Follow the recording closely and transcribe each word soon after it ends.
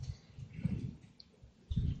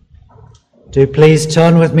Do please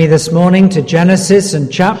turn with me this morning to Genesis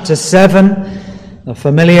and chapter 7, a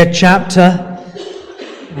familiar chapter,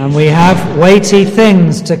 and we have weighty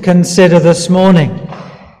things to consider this morning.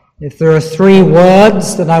 If there are 3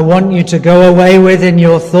 words that I want you to go away with in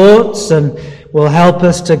your thoughts and will help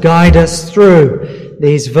us to guide us through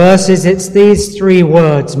these verses, it's these 3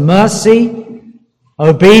 words: mercy,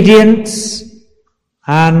 obedience,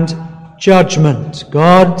 and judgment.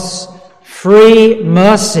 God's free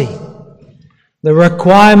mercy. The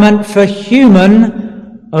requirement for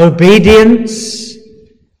human obedience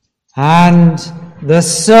and the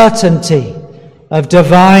certainty of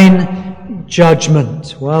divine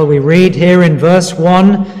judgment. Well, we read here in verse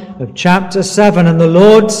 1 of chapter 7, "And the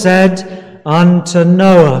Lord said unto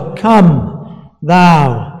Noah, Come,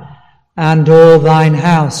 thou and all thine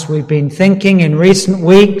house." We've been thinking in recent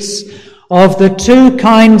weeks of the 2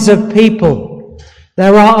 kinds of people.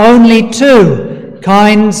 There are only 2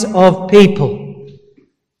 kinds of people.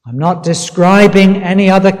 I'm not describing any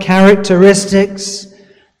other characteristics.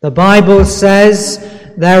 The Bible says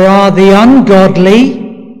there are the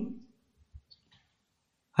ungodly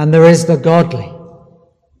and there is the godly.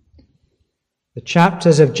 The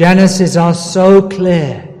chapters of Genesis are so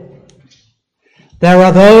clear. There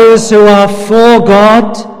are those who are for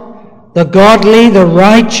God, the godly, the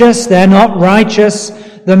righteous. They're not righteous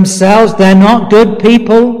themselves. They're not good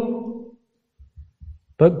people.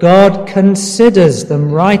 But God considers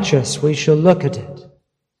them righteous. We shall look at it.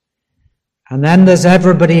 And then there's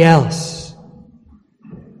everybody else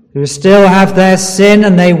who still have their sin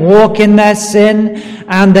and they walk in their sin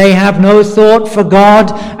and they have no thought for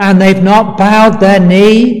God and they've not bowed their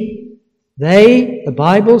knee. They, the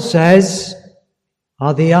Bible says,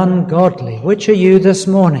 are the ungodly. Which are you this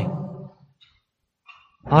morning?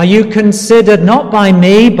 Are you considered not by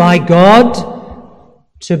me, by God,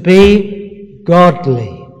 to be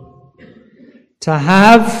godly, to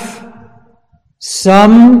have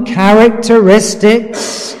some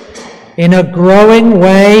characteristics in a growing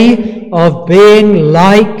way of being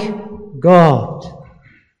like God?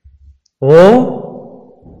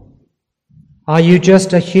 Or are you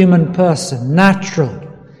just a human person, natural,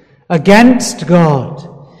 against God?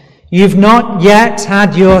 You've not yet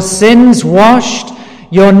had your sins washed.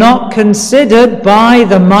 You're not considered by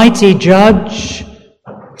the mighty judge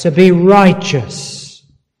to be righteous.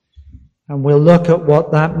 And we'll look at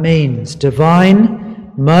what that means.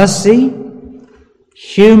 Divine mercy,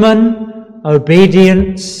 human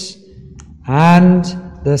obedience, and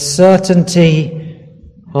the certainty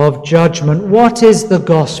of judgment. What is the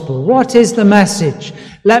gospel? What is the message?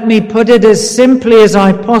 Let me put it as simply as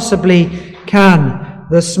I possibly can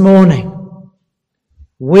this morning.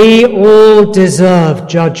 We all deserve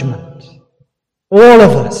judgment. All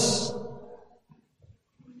of us.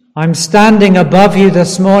 I'm standing above you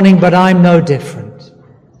this morning, but I'm no different.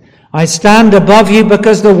 I stand above you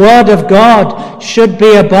because the Word of God should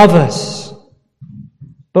be above us.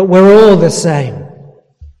 But we're all the same.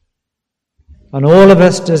 And all of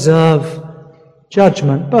us deserve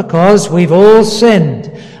judgment because we've all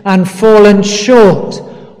sinned and fallen short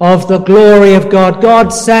of the glory of God.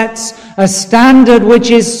 God sets a standard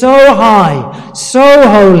which is so high, so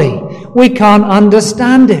holy, we can't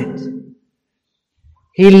understand it.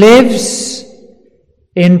 He lives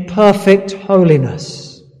in perfect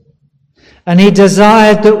holiness. And he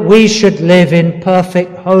desired that we should live in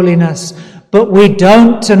perfect holiness, but we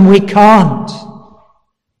don't and we can't.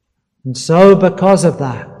 And so because of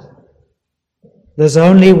that, there's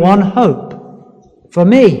only one hope for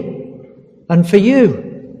me and for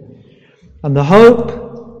you. And the hope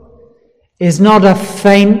is not a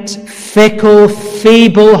faint, fickle,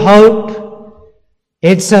 feeble hope.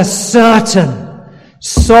 It's a certain,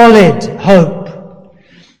 solid hope.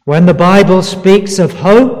 When the Bible speaks of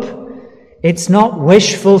hope, it's not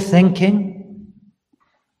wishful thinking.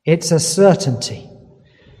 It's a certainty.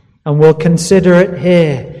 And we'll consider it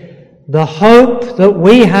here. The hope that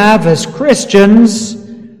we have as Christians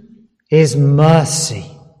is mercy.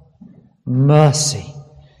 Mercy.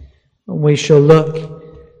 And we shall look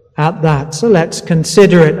at that. So let's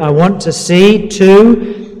consider it. I want to see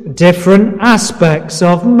 2 different aspects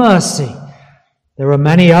of mercy. There are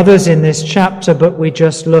many others in this chapter, but we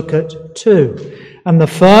just look at 2. And the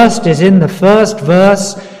first is in the first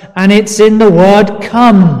verse, and it's in the word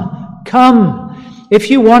come. Come.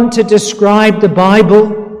 If you want to describe the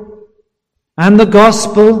Bible and the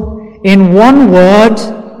gospel in one word,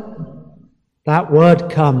 that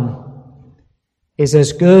word come is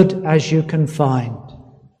as good as you can find.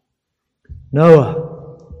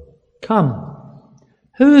 Noah, come.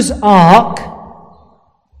 Whose ark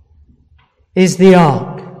is the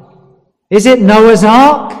ark? Is it Noah's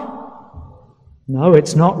ark? No,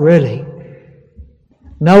 it's not really.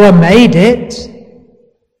 Noah made it,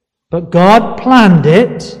 but God planned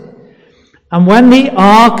it. And when the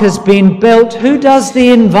ark has been built, who does the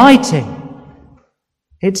inviting?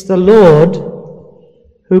 It's the Lord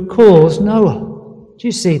who calls Noah. Do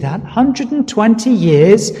you see that? 120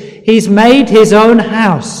 years, he's made his own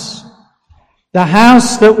house. The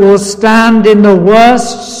house that will stand in the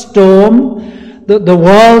worst storm that the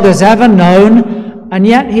world has ever known, and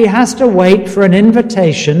yet he has to wait for an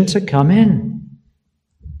invitation to come in.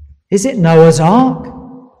 Is it Noah's ark?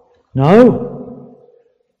 No.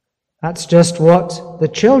 That's just what the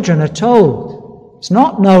children are told. It's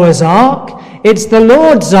not Noah's ark, it's the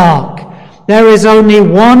Lord's ark. There is only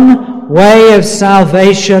one way of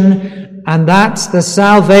salvation, and that's the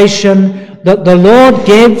salvation that the Lord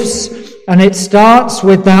gives, and it starts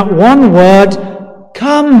with that one word,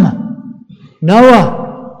 come. Noah,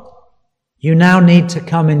 you now need to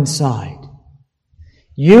come inside.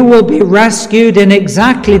 You will be rescued in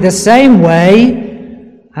exactly the same way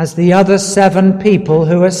as the other 7 people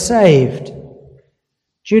who are saved.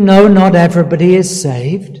 Do you know not everybody is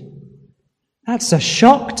saved? That's a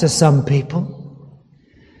shock to some people.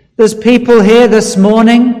 There's people here this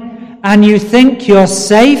morning and you think you're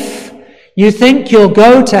safe. You think you'll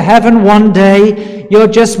go to heaven one day. You're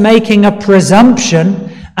just making a presumption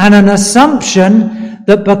and an assumption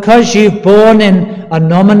that because you've born in a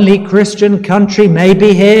nominally Christian country,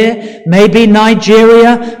 maybe here, maybe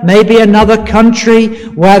Nigeria, maybe another country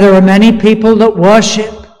where there are many people that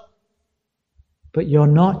worship, but you're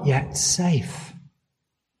not yet safe.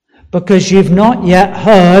 Because you've not yet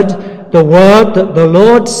heard the word that the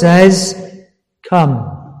Lord says, come.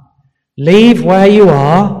 Leave where you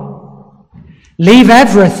are. Leave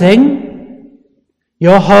everything.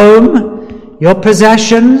 Your home, your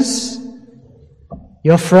possessions,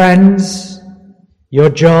 your friends, your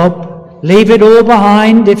job. Leave it all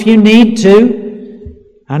behind if you need to.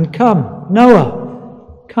 And come.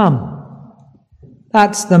 Noah, come.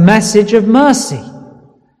 That's the message of mercy.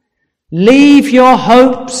 Leave your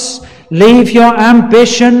hopes, leave your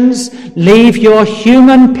ambitions, leave your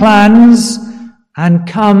human plans, and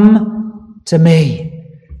come to me.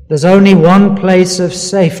 There's only one place of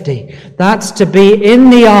safety. That's to be in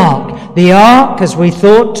the ark. The ark, as we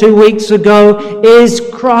thought 2 weeks ago, is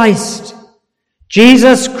Christ.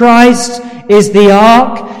 Jesus Christ is the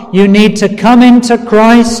ark. You need to come into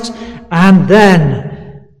Christ, and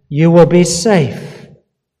then you will be safe.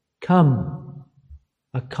 Come.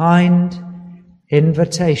 A kind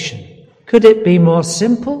invitation. Could it be more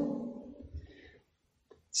simple?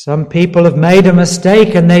 Some people have made a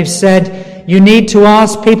mistake and they've said, you need to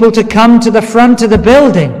ask people to come to the front of the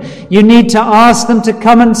building. You need to ask them to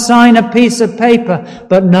come and sign a piece of paper.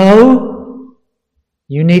 But no,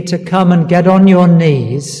 you need to come and get on your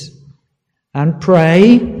knees and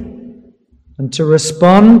pray and to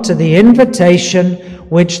respond to the invitation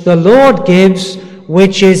which the Lord gives,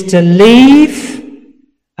 which is to leave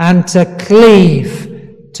and to cleave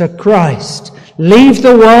to Christ. Leave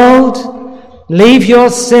the world, leave your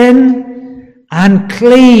sin, and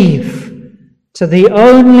cleave to the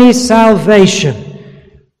only salvation,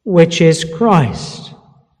 which is Christ.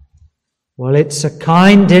 Well, it's a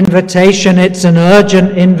kind invitation, it's an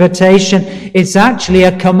urgent invitation, it's actually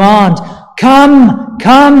a command. Come,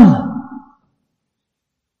 come!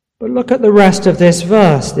 But look at the rest of this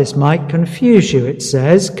verse. This might confuse you. It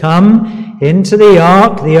says, come into the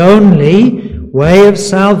ark, the only way of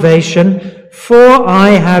salvation, for I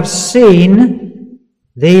have seen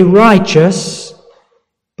the righteous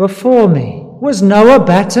before me. Was Noah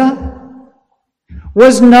better?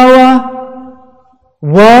 Was Noah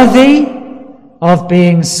worthy of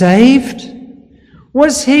being saved?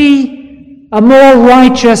 Was he a more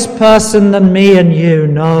righteous person than me and you?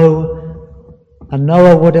 No. And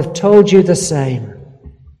Noah would have told you the same.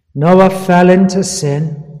 Noah fell into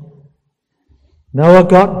sin. Noah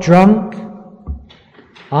got drunk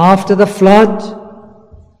after the flood.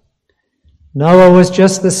 Noah was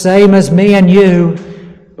just the same as me and you.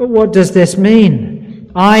 But what does this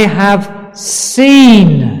mean? I have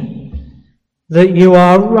seen that you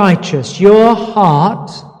are righteous. Your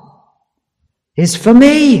heart is for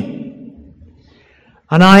me.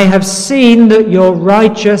 And I have seen that you're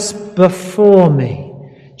righteous before me.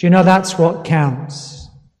 Do you know that's what counts?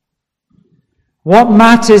 What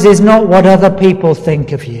matters is not what other people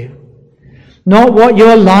think of you. Not what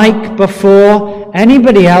you're like before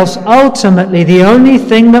anybody else. Ultimately, the only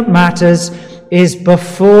thing that matters is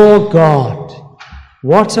before God.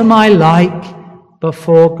 What am I like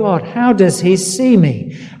before God? How does he see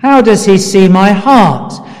me? How does he see my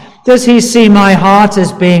heart? Does he see my heart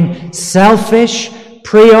as being selfish,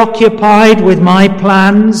 preoccupied with my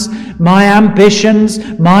plans, my ambitions,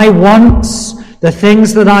 my wants, the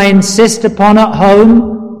things that I insist upon at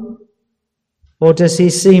home? Or does he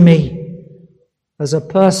see me as a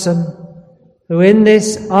person who in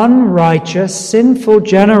this unrighteous, sinful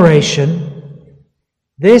generation,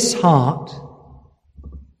 this heart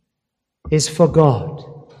is for God?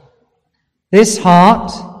 This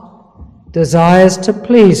heart desires to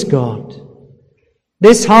please God.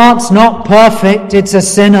 This heart's not perfect, it's a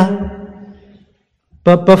sinner.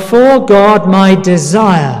 But before God, my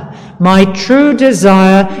desire, my true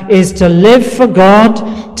desire is to live for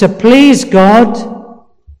God, to please God,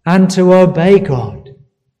 and to obey God.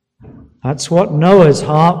 That's what Noah's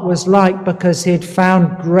heart was like, because he'd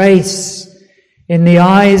found grace in the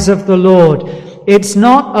eyes of the Lord. It's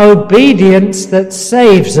not obedience that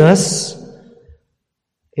saves us.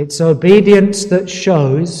 It's obedience that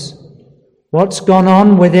shows what's gone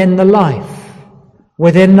on within the life,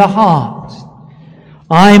 within the heart.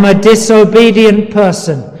 I'm a disobedient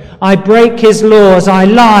person. I break his laws. I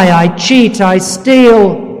lie. I cheat. I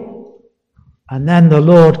steal. And then the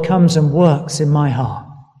Lord comes and works in my heart.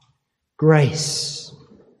 Grace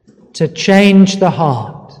to change the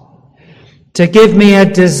heart, to give me a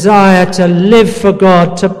desire to live for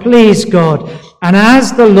God, to please God. And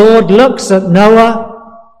as the Lord looks at Noah,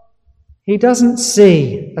 he doesn't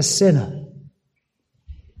see a sinner.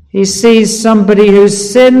 He sees somebody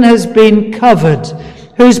whose sin has been covered,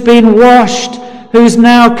 who's been washed, who's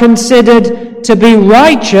now considered to be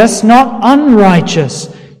righteous, not unrighteous.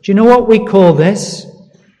 Do you know what we call this?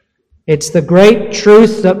 It's the great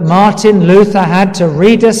truth that Martin Luther had to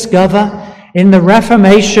rediscover in the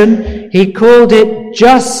Reformation. He called it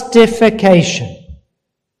justification.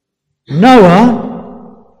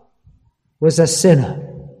 Noah was a sinner.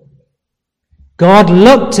 God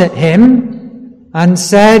looked at him and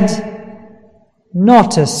said,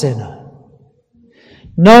 not a sinner.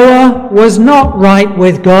 Noah was not right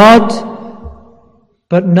with God,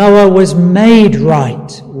 but Noah was made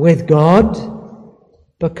right with God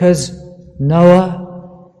because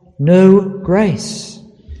Noah knew grace.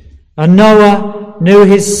 And Noah knew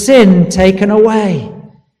his sin taken away.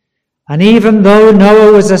 And even though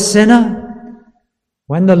Noah was a sinner,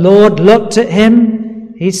 when the Lord looked at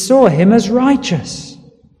him, he saw him as righteous.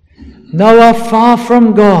 Noah, far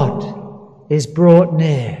from God, is brought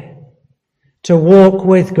near to walk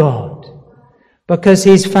with God because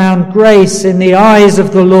he's found grace in the eyes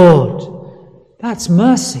of the Lord. That's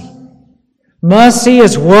mercy. Mercy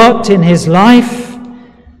has worked in his life,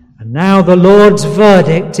 and now the Lord's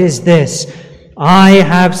verdict is this: I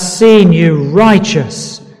have seen you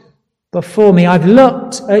righteous before me. I've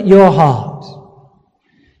looked at your heart.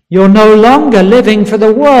 You're no longer living for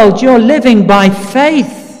the world. You're living by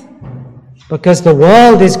faith, because the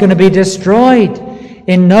world is going to be destroyed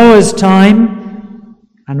in Noah's time,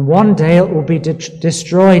 and one day it will be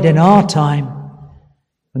destroyed in our time.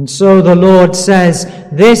 And so the Lord says,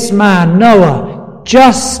 this man, Noah,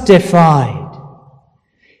 justified.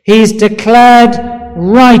 He's declared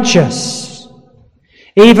righteous.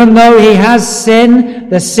 Even though he has sin,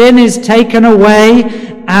 the sin is taken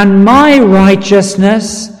away, and my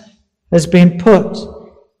righteousness has been put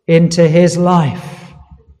into his life.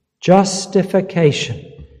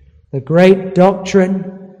 Justification, the great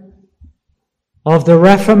doctrine of the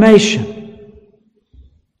Reformation.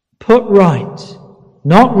 Put right.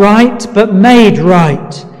 Not right, but made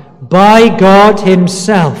right by God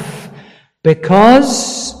himself.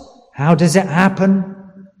 Because, how does it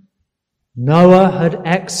happen? Noah had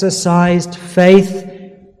exercised faith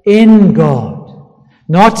in God.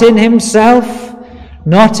 Not in himself,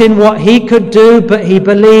 not in what he could do, but he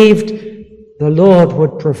believed the Lord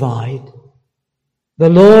would provide. The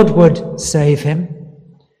Lord would save him.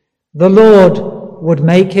 The Lord would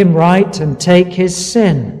make him right and take his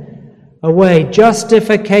sin away.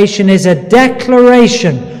 Justification is a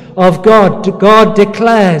declaration of God. God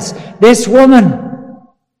declares, this woman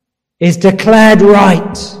is declared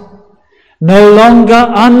right, no longer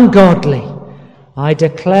ungodly. I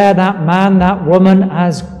declare that man, that woman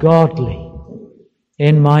as godly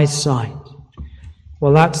in my sight.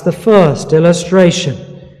 Well, that's the first illustration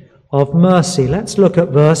of mercy. Let's look at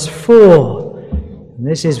verse 4. And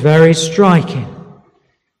this is very striking.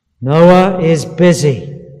 Noah is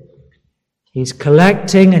busy. He's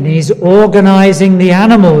collecting and he's organizing the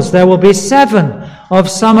animals. There will be 7 of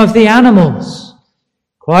some of the animals.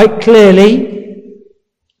 Quite clearly,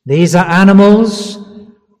 these are animals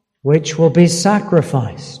which will be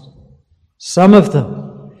sacrificed. Some of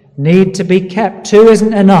them need to be kept. 2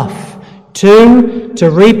 isn't enough. 2 to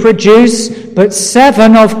reproduce, but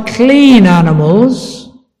 7 of clean animals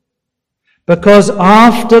Because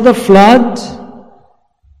after the flood,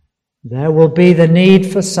 there will be the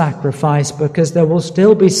need for sacrifice, because there will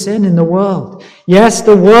still be sin in the world. Yes,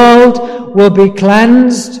 the world will be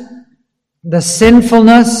cleansed. The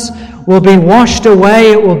sinfulness will be washed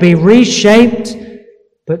away. It will be reshaped.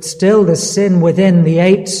 But still the sin within the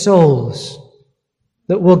 8 souls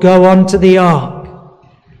that will go onto the ark.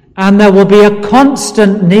 And there will be a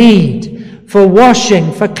constant need for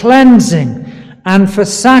washing, for cleansing, and for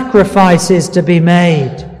sacrifices to be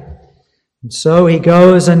made. And so he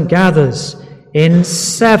goes and gathers in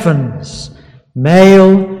 7s,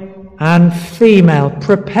 male and female,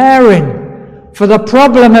 preparing for the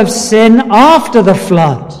problem of sin after the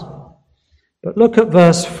flood. But look at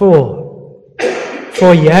verse 4.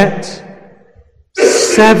 For yet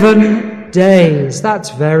 7 days. That's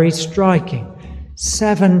very striking.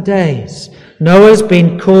 7 days. Noah's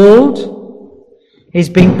been called. He's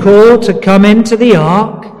been called to come into the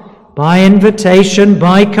ark by invitation,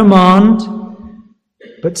 by command.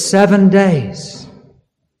 But 7 days.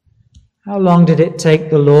 How long did it take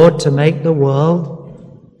the Lord to make the world?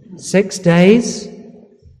 6 days.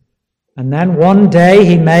 And then one day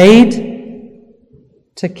he made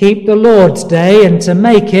to keep the Lord's day and to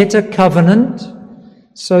make it a covenant.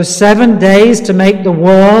 So 7 days to make the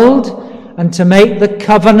world and to make the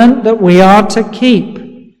covenant that we are to keep.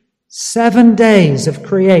 7 days of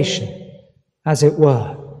creation, as it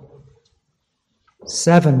were.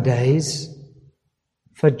 7 days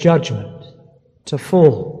for judgment to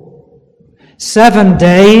fall. 7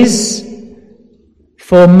 days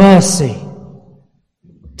for mercy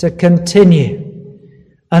to continue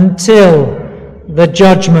until the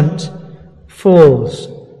judgment falls.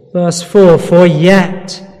 Verse 4, for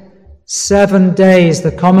yet 7 days.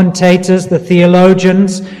 The commentators, the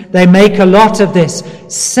theologians, they make a lot of this.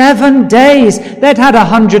 7 days. They'd had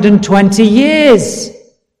 120 years.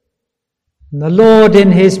 And the Lord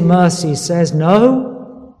in his mercy says,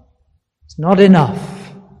 no, it's not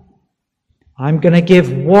enough. I'm going to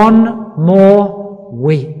give 1 more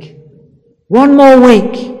week. 1 more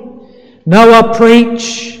week. Noah,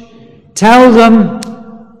 preach. Tell them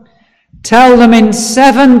in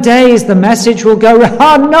 7 days the message will go,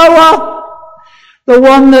 Noah, the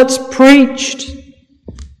one that's preached.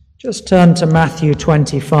 Just turn to Matthew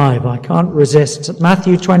 25. I can't resist.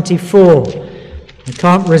 Matthew 24. I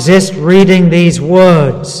can't resist reading these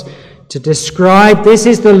words to describe, this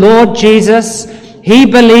is the Lord Jesus. He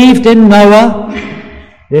believed in Noah.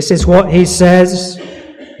 This is what he says.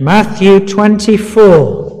 Matthew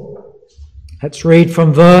 24. Let's read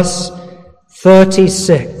from verse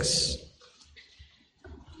 36.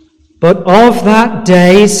 But of that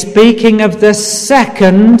day, speaking of the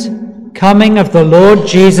second coming of the Lord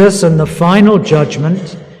Jesus and the final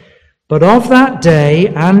judgment, but of that day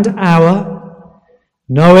and hour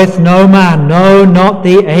knoweth no man, no, not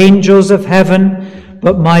the angels of heaven,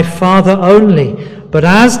 but my Father only. But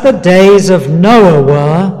as the days of Noah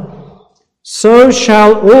were, so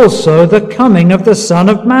shall also the coming of the Son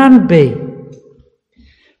of Man be.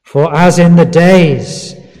 For as in the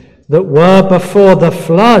days that were before the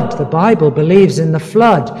flood, the Bible believes in the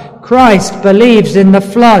flood, Christ believes in the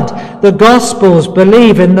flood, the Gospels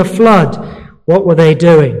believe in the flood. What were they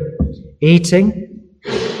doing? Eating,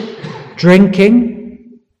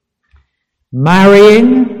 drinking,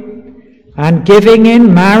 marrying, and giving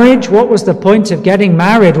in marriage. What was the point of getting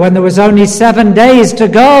married when there was only 7 days to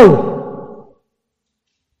go?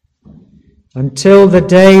 Until the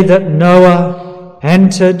day that Noah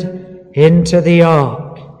entered into the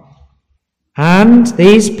ark. And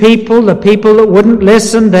these people, the people that wouldn't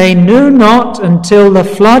listen, they knew not until the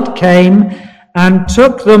flood came and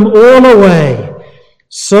took them all away.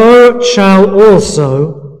 So shall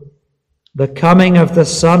also the coming of the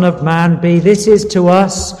Son of Man be. This is to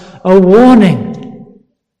us a warning.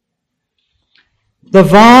 The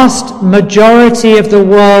vast majority of the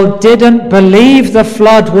world didn't believe the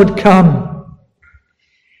flood would come.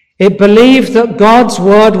 It believed that God's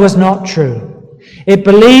word was not true. It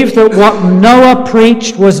believed that what Noah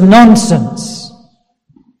preached was nonsense.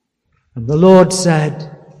 And the Lord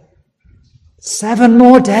said, 7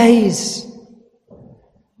 more days.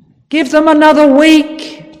 Give them another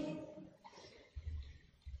week.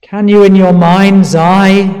 Can you in your mind's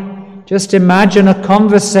eye just imagine a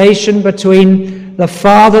conversation between the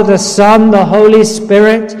Father, the Son, the Holy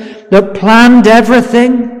Spirit that planned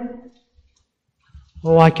everything?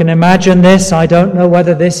 Oh, I can imagine this. I don't know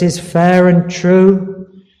whether this is fair and true.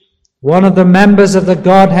 One of the members of the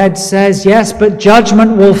Godhead says, yes, but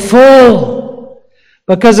judgment will fall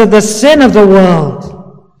because of the sin of the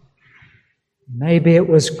world. Maybe it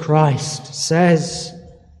was Christ says,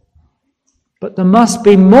 But there must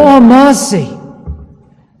be more mercy.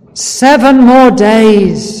 7 more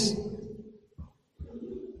days.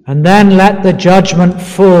 And then let the judgment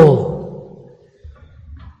fall.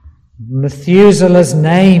 Methuselah's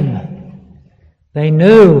name. They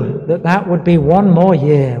knew that that would be 1 more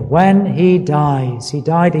year when he dies. He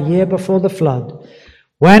died a year before the flood.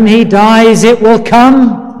 When he dies, it will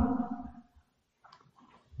come.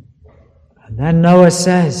 And then Noah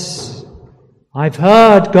says, I've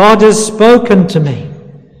heard, God has spoken to me.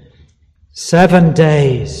 7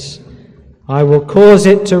 days. I will cause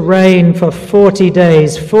it to rain for 40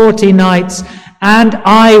 days, 40 nights, and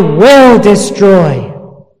I will destroy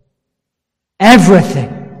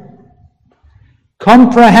everything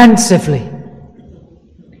comprehensively.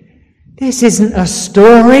 This isn't a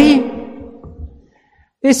story.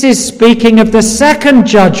 This is speaking of the second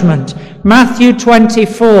judgment, Matthew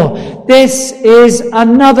 24. This is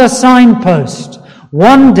another signpost.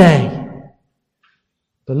 One day,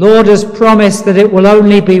 the Lord has promised that it will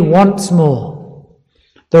only be once more.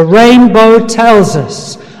 The rainbow tells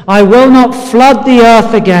us, I will not flood the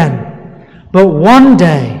earth again, but one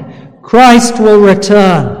day Christ will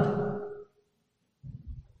return.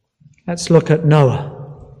 Let's look at Noah.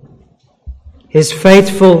 His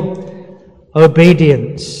faithful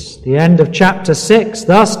obedience. The end of chapter 6.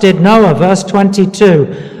 Thus did Noah, verse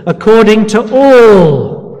 22, according to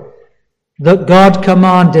all that God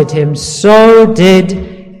commanded him, so did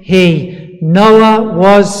he. Noah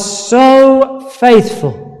was so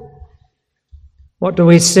faithful. What do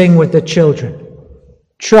we sing with the children?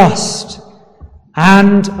 Trust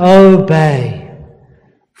and obey,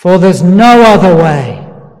 for there's no other way.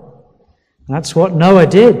 That's what Noah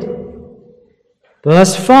did.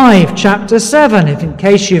 Verse 5, chapter 7, if in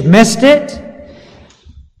case you've missed it,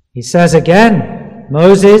 he says again,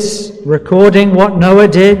 Moses recording what Noah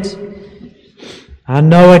did, and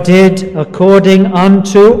Noah did according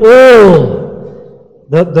unto all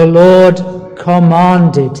that the Lord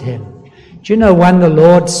commanded him. Do you know when the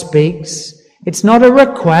Lord speaks, it's not a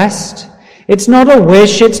request, it's not a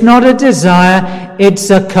wish, it's not a desire,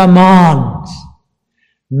 it's a command.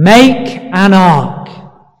 Make an ark.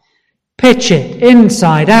 Pitch it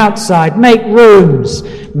inside, outside, make rooms,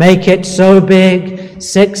 make it so big,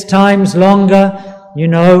 6 times longer, you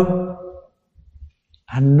know.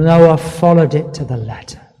 And Noah followed it to the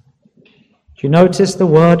letter. Do you notice the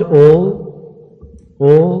word all?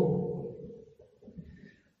 All.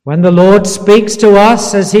 When the Lord speaks to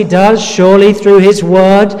us, as he does, surely through his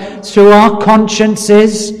word, through our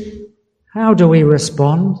consciences, how do we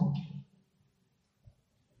respond?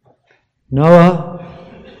 Noah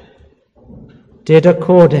did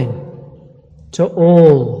according to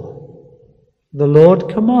all the Lord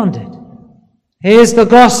commanded. Here's the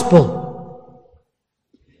gospel.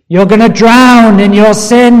 You're going to drown in your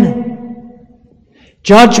sin.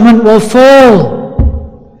 Judgment will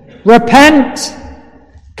fall. Repent.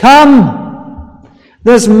 Come.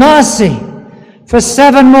 There's mercy for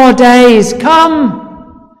 7 more days.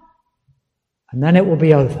 Come. And then it will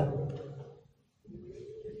be over.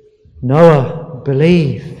 Noah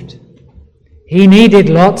believed. He needed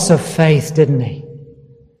lots of faith, didn't he?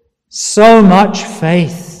 So much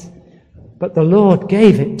faith. But the Lord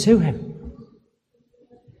gave it to him.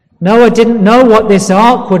 Noah didn't know what this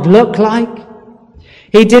ark would look like.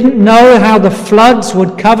 He didn't know how the floods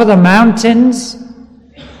would cover the mountains.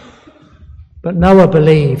 But Noah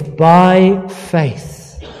believed by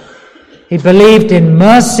faith. He believed in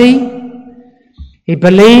mercy. He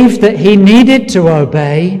believed that he needed to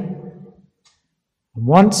obey. And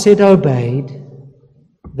once he'd obeyed,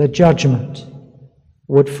 the judgment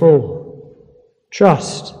would fall.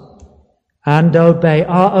 Trust and obey.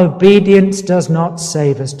 Our obedience does not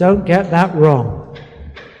save us. Don't get that wrong.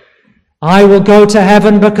 I will go to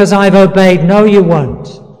heaven because I've obeyed. No, you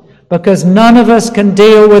won't. Because none of us can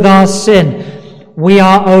deal with our sin. We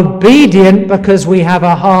are obedient because we have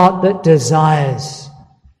a heart that desires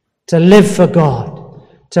to live for God,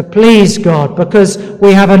 to please God, because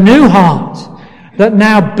we have a new heart that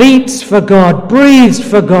now beats for God, breathes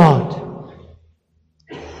for God.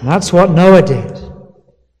 And that's what Noah did.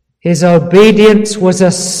 His obedience was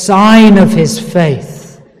a sign of his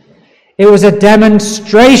faith. It was a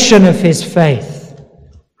demonstration of his faith.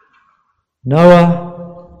 Noah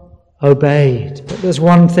obeyed. But there's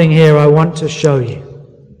one thing here I want to show you.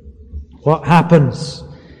 What happens?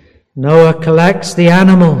 Noah collects the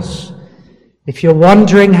animals. If you're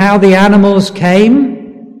wondering how the animals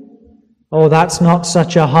came, oh, that's not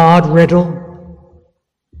such a hard riddle.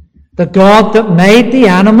 The God that made the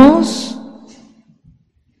animals,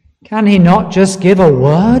 can he not just give a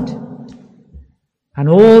word and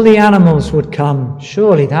all the animals would come.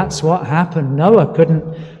 Surely that's what happened. Noah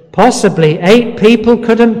couldn't possibly, 8 people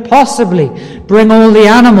couldn't possibly bring all the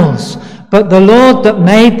animals, but the Lord that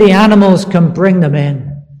made the animals can bring them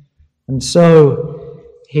in. And so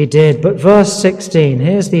he did. But verse 16,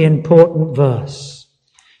 here's the important verse.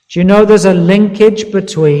 Do you know there's a linkage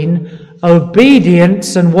between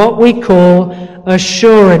obedience and what we call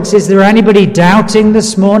assurance? Is there anybody doubting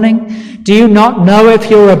this morning? Do you not know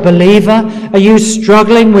if you're a believer? Are you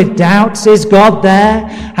struggling with doubts? Is God there?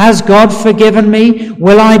 Has God forgiven me?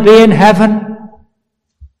 Will I be in heaven?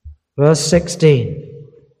 Verse 16.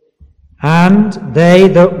 And they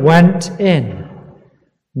that went in,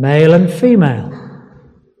 male and female,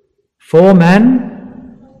 4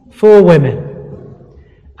 men, 4 women,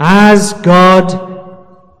 as God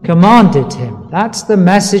commanded him. That's the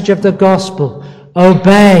message of the gospel.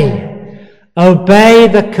 Obey. Obey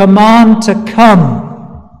the command to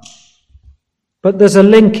come. But there's a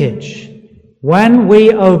linkage. When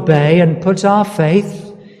we obey and put our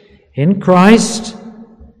faith in Christ,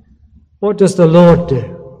 what does the Lord do?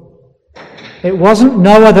 It wasn't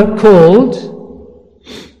Noah that called,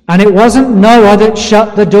 and it wasn't Noah that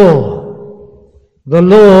shut the door. The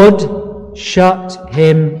Lord shut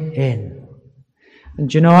him in.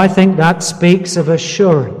 And you know, I think that speaks of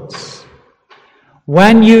assurance.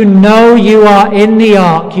 When you know you are in the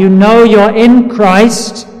ark, you know you're in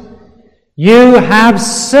Christ, you have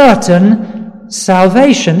certain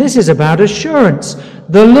salvation. This is about assurance.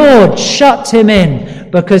 The Lord shut him in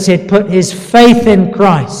because he'd put his faith in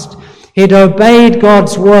Christ. He'd obeyed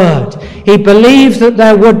God's word. He believed that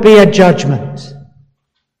there would be a judgment.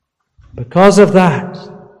 Because of that,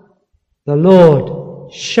 the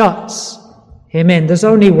Lord shuts him in. There's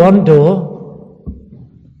only one door,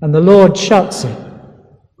 and the Lord shuts it.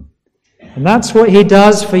 And that's what he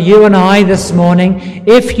does for you and I this morning.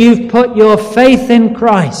 If you've put your faith in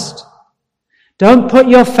Christ, don't put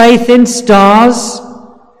your faith in stars,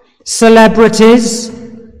 celebrities.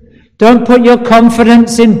 Don't put your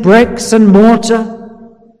confidence in bricks and mortar.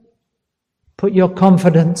 Put your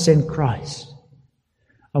confidence in Christ.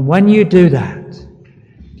 And when you do that,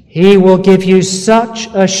 he will give you such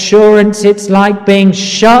assurance. It's like being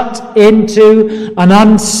shut into an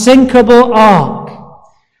unsinkable ark.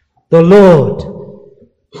 The Lord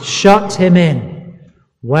shut him in.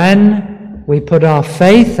 When we put our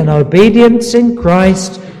faith and obedience in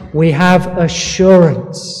Christ, we have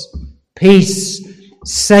assurance, peace,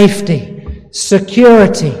 safety,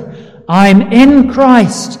 security. I'm in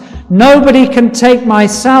Christ. Nobody can take my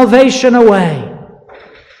salvation away.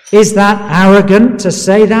 Is that arrogant to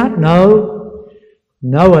say that? No.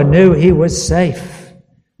 Noah knew he was safe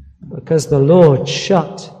because the Lord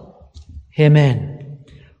shut him in.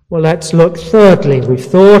 Well, let's look thirdly. We've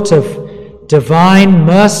thought of divine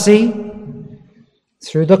mercy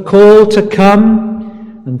through the call to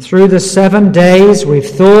come and through the 7 days. We've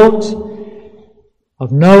thought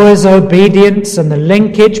of Noah's obedience and the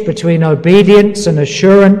linkage between obedience and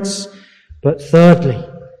assurance. But thirdly,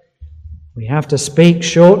 we have to speak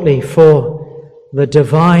shortly for the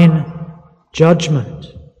divine judgment.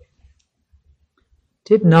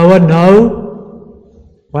 Did Noah know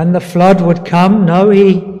when the flood would come? No,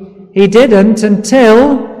 he didn't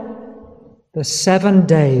until the 7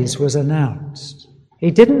 days was announced.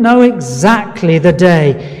 He didn't know exactly the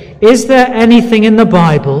day. Is there anything in the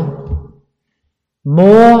Bible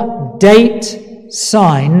more date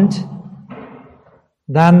signed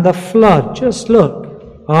than the flood? Just look.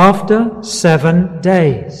 After 7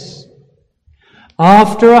 days.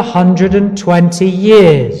 After 120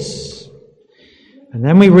 years. And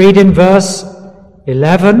then we read in verse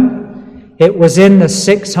 11, it was in the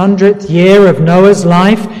 600th year of Noah's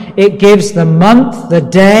life. It gives the month, the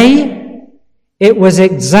day. It was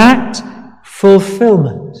exact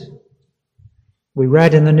fulfillment. We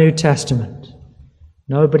read in the New Testament,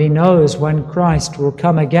 nobody knows when Christ will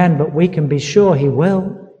come again, but we can be sure he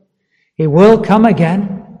will. He will come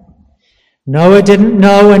again. Noah didn't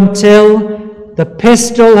know until the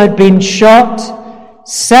pistol had been shot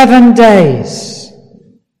 7 days.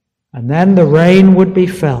 And then the rain would be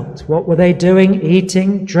felt. What were they doing?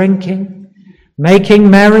 Eating, drinking, making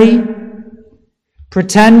merry,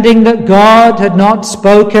 pretending that God had not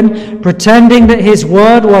spoken, pretending that his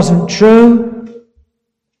word wasn't true.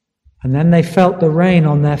 And then they felt the rain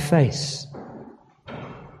on their face.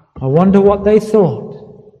 I wonder what they thought.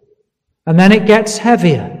 And then it gets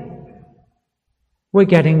heavier. We're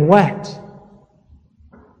getting wet.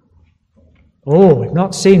 Oh, we've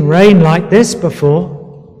not seen rain like this before.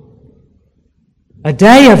 A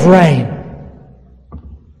day of rain.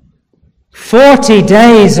 40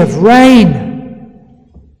 days of rain.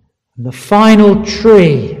 And the final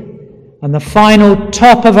tree and the final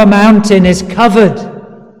top of a mountain is covered.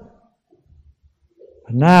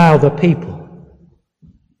 And now the people,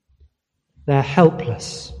 they're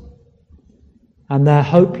helpless and they're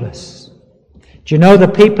hopeless. Do you know the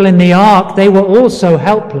people in the ark, they were also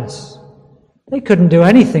helpless. They couldn't do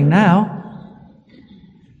anything now.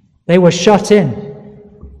 They were shut in.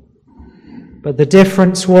 But the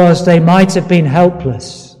difference was they might have been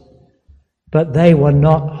helpless, but they were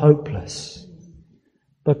not hopeless,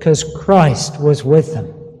 because Christ was with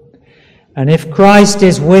them. And if Christ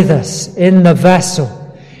is with us in the vessel,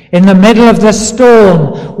 in the middle of the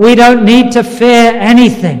storm, we don't need to fear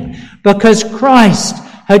anything, because Christ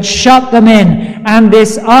had shut them in. And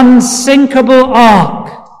this unsinkable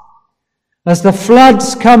ark, as the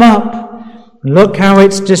floods come up, look how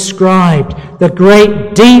it's described. The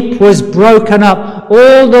great deep was broken up.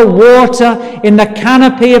 All the water in the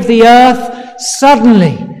canopy of the earth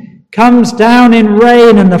suddenly comes down in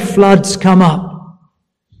rain, and the floods come up.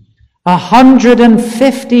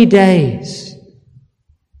 150 days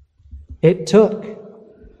it took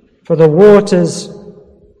for the waters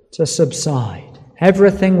to subside.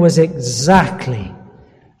 Everything was exactly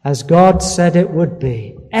as God said it would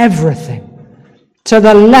be. Everything. To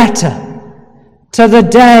the letter, to the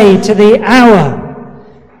day, to the hour.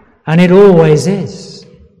 And it always is.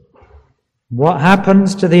 What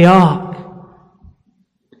happens to the ark?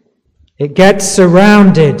 It gets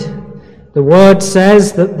surrounded. The word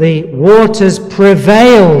says that the waters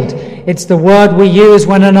prevailed. It's the word we use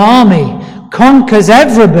when an army conquers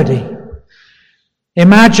everybody.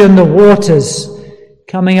 Imagine the waters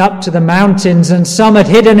coming up to the mountains, and some had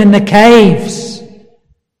hidden in the caves,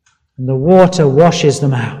 and the water washes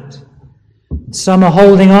them out. Some are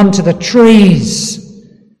holding on to the trees,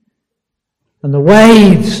 and the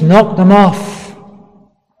waves knock them off.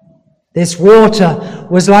 This water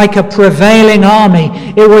was like a prevailing army.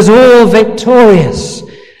 It was all victorious.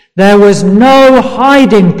 There was no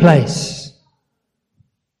hiding place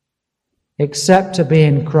except to be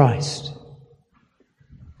in Christ.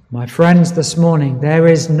 My friends, this morning, there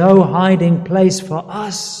is no hiding place for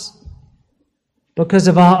us because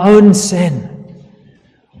of our own sin.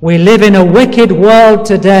 We live in a wicked world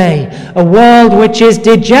today, a world which is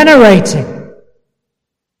degenerating,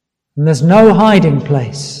 and there's no hiding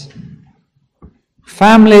place.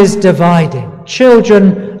 Families dividing,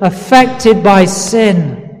 children affected by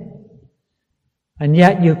sin, and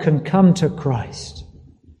yet you can come to Christ.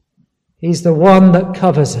 He's the one that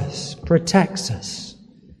covers us, protects us.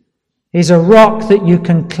 He's a rock that you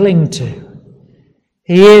can cling to.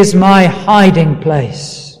 He is my hiding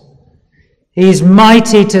place. He's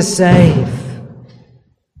mighty to save.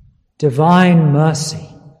 Divine mercy.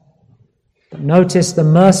 But notice the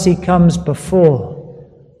mercy comes before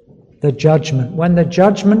the judgment. When the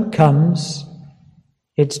judgment comes,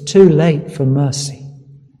 it's too late for mercy.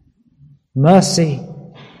 Mercy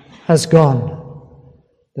has gone.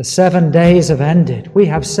 The 7 days have ended. We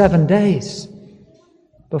have 7 days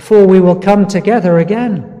before we will come together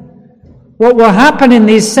again. What will happen in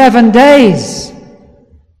these 7 days?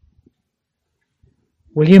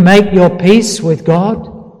 Will you make your peace with God?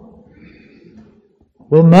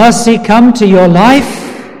 Will mercy come to your life?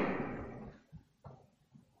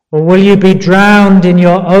 Or will you be drowned in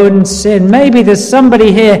your own sin? Maybe there's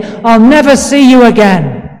somebody here, I'll never see you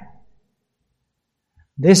again.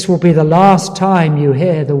 This will be the last time you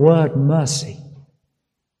hear the word mercy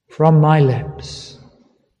from my lips.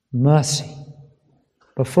 Mercy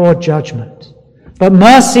before judgment. But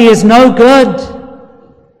mercy is no good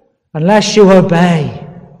unless you obey.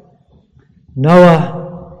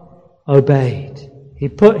 Noah obeyed. He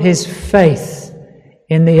put his faith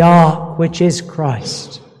in the ark, which is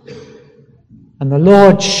Christ. And the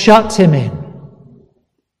Lord shut him in,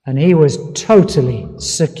 and he was totally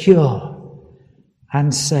secure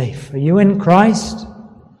and safe. Are you in Christ?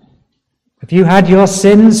 Have you had your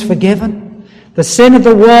sins forgiven? The sin of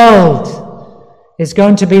the world is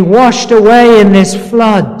going to be washed away in this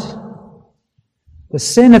flood. The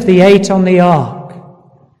sin of the 8 on the ark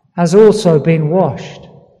has also been washed,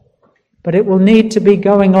 but it will need to be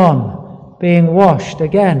going on, being washed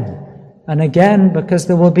again and again, because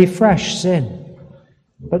there will be fresh sin.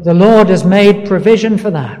 But the Lord has made provision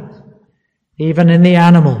for that, even in the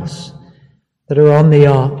animals that are on the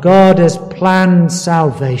ark. God has planned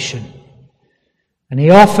salvation. And he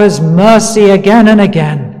offers mercy again and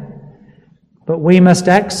again. But we must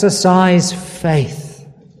exercise faith.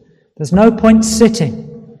 There's no point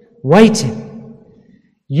sitting, waiting.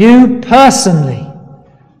 You personally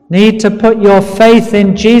need to put your faith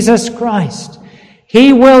in Jesus Christ.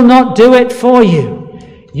 He will not do it for you.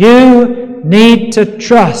 You need to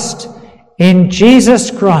trust in Jesus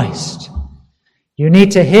Christ. You need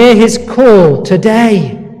to hear his call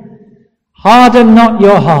today. Harden not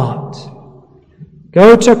your heart.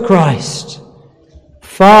 Go to Christ.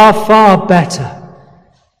 Far, far better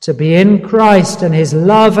to be in Christ and his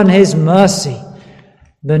love and his mercy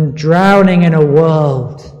than drowning in a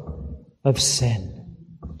world of sin.